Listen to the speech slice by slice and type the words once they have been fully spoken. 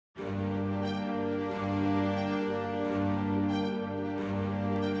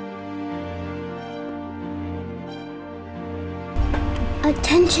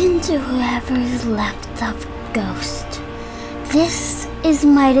Attention to whoever's left of Ghost. This is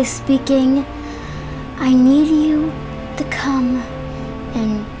Midas speaking. I need you to come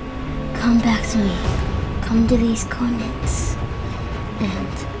back to me. Come to these coordinates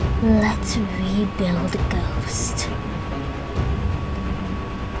and let's rebuild Ghost.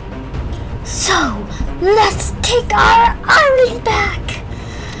 So, let's take our island back.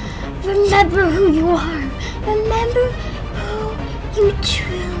 Remember who you are. Remember who you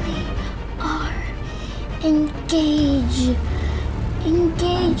truly are. Engage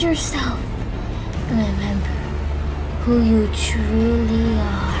yourself. Remember who you truly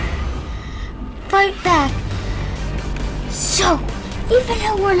are. Fight back. So, even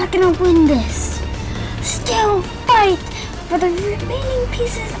though we're not gonna win this, still fight for the remaining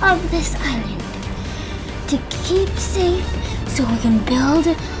pieces of this island to keep safe so we can build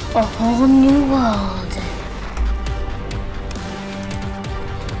a whole new world.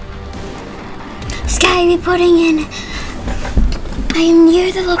 Sky reporting in. I am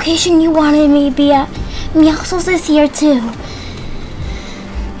near the location you wanted me to be at. Meowscles is here too.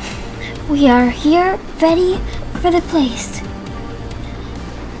 We are here, ready for the place.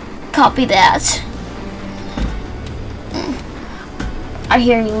 Copy that. I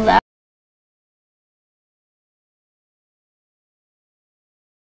hear you loud.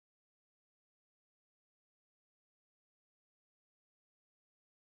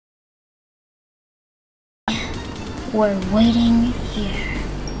 We're waiting here.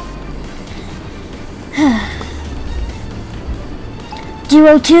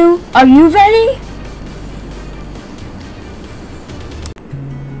 Duo 2, are you ready?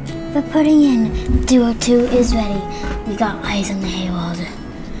 We're putting in. Duo 2 is ready. We got eyes on the Hayward.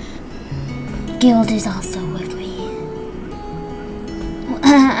 Guild is also with me.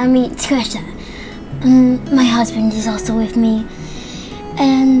 I mean, scratch that. My husband is also with me.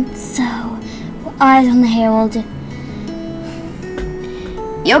 And so, eyes on the Herald.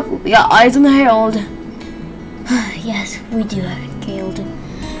 Yep, we got eyes on the Herald. Yes, we do have a guild.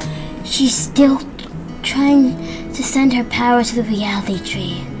 She's still trying to send her power to the reality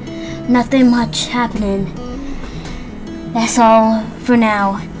tree. Nothing much happening. That's all for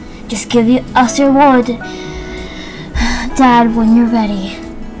now. Just give us your word, Dad, when you're ready.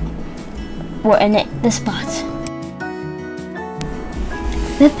 We're in the spot.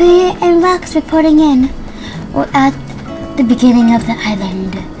 Rippy and Rex reporting in. We're at the beginning of the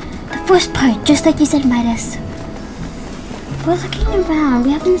island. The first part, just like you said, Midas. We're looking around.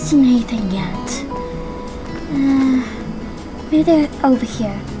 We haven't seen anything yet. Maybe they're over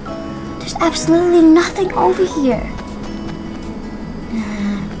here. There's absolutely nothing over here.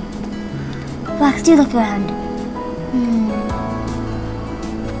 Rex, do look around.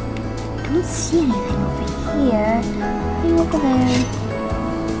 Don't see anything over here. Maybe over there.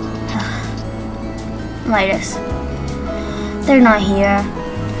 Midas. They're not here.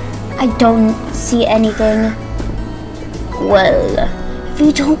 I don't see anything. Well, if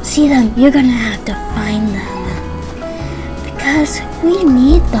you don't see them, you're gonna have to find them. Because we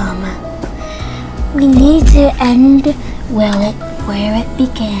need them. We need to end where it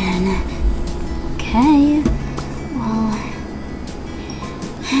began. Okay. Well,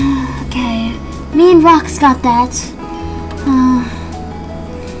 okay. Me and Rox got that.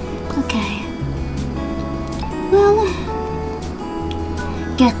 Okay. Well,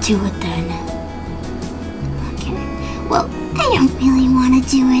 get to it then. Okay. Well, I don't really want to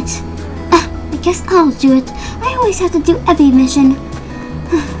do it. I guess I'll do it. I always have to do every mission.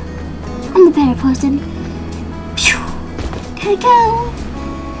 I'm the better person. Gotta go.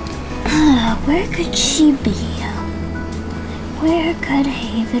 Where could she be? Where could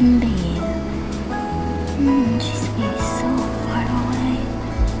Haven be? She's so far away.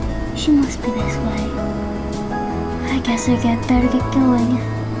 She must be this way. I guess I better get going.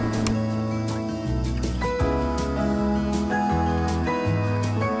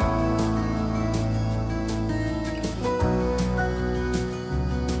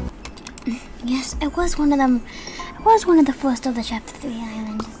 Yes, I was one of them. I was one of the first of the Chapter 3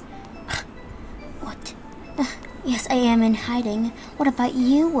 island. What? Yes, I am in hiding. What about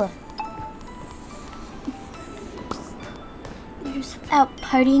you? You're just out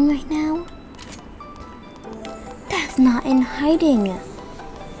partying right now? That's not in hiding.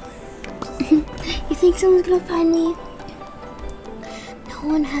 You think someone's gonna find me? No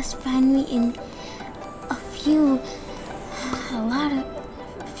one has found me in a few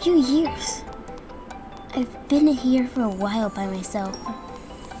years. I've been here for a while by myself.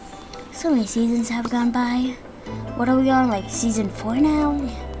 So many seasons have gone by. What are we on, like season 4 now?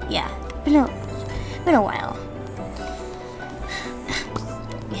 Yeah, been a while.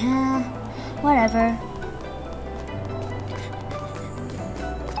 Whatever.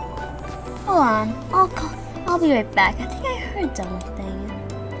 Hold on, I'll be right back. I think I heard something.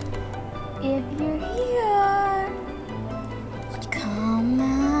 If you're here, come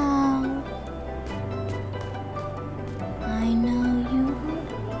out. I know you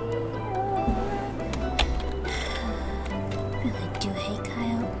really do hate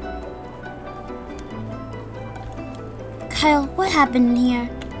Kyle. Kyle, what happened here?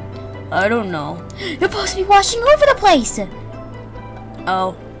 I don't know. You're supposed to be washing over the place.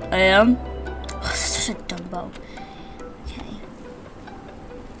 Oh, I am? Oh, such a dumbo. Okay.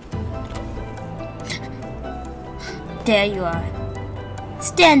 There you are.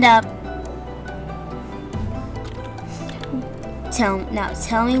 Stand up. Now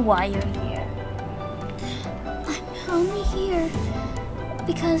tell me why you're here. I'm only here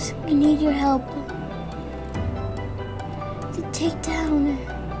because we need your help to take down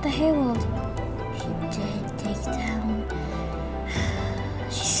the Herald. She did take down.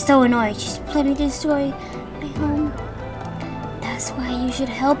 She's so annoying. She's planning to destroy my home. That's why you should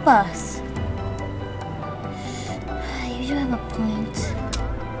help us. You do have a point.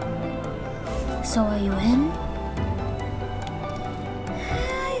 So are you in?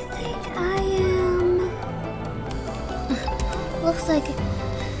 I think I am. Looks like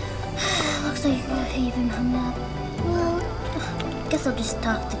Haven hung up. Well, guess I'll just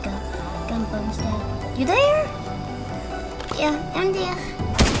talk to Gumbo instead. You there? Yeah, I'm there.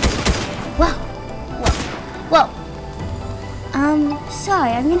 Whoa.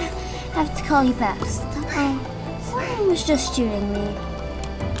 Sorry, I'm gonna have to call you back. Someone was just shooting me.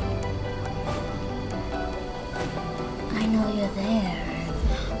 I know you're there.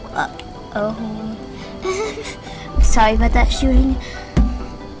 Oh. Sorry about that shooting,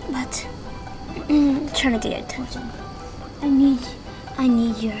 but I'm trying to get your attention. I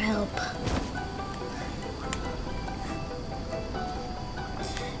need your help.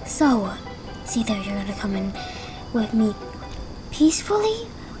 So, it's either you're gonna come in with me peacefully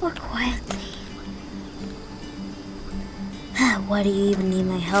or quietly. What do you even need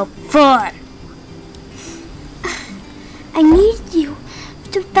my help for? I need you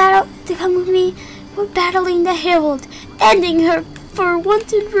to come with me. We're battling the Herald, ending her for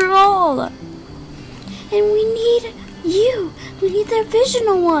once and for all. And we need you. We need the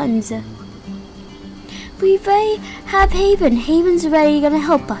original ones. We already have Haven. Haven's already gonna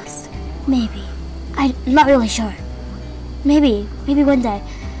help us. Maybe. I'm not really sure. Maybe one day.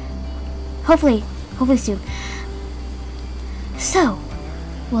 Hopefully soon. So,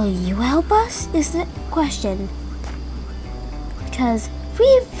 will you help us? Is the question. Because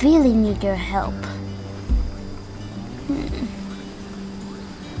we really need your help.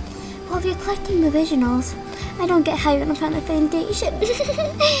 Well, if you're collecting originals, I don't get how you're gonna find the foundation.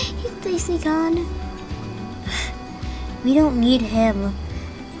 He's basically gone. We don't need him.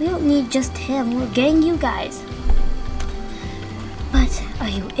 We don't need just him. We're getting you guys. But are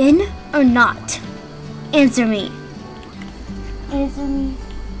you in or not? Answer me. Answer me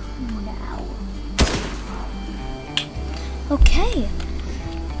now. Okay.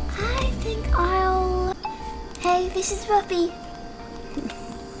 I think I'll... Hey, this is Ruffy.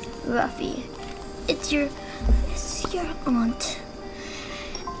 Ruffy, it's your aunt.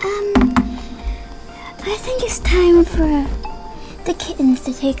 I think it's time for the kittens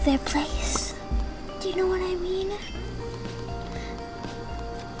to take their place. Do you know what I mean?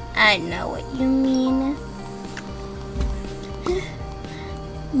 I know what you mean.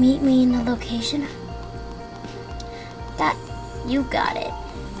 Meet me in the location. That, you got it.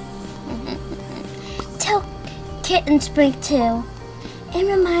 Tell Kitten Spring too. And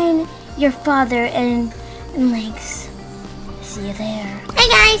remind your father and Lynx. See you there. Hey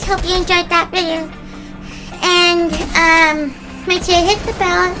guys, hope you enjoyed that video. And make sure you hit the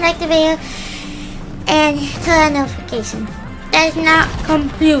bell, like the video, and turn on notification. That's not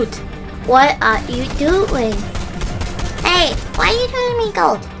compute. What are you doing? Hey, why are you turning me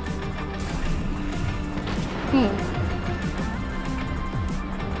gold?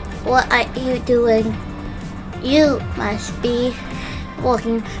 What are you doing? You must be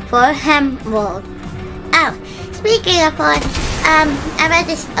working for Emerald. Oh, speaking of fun, I read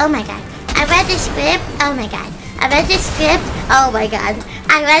this. Oh my god. I read the script. Oh my god. I read the script. Oh my god.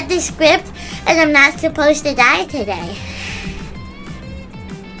 I read the script and I'm not supposed to die today.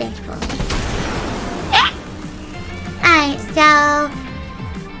 Thanks for Alright, so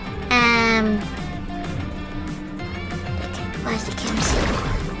where's the camera?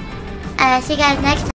 See you guys next time.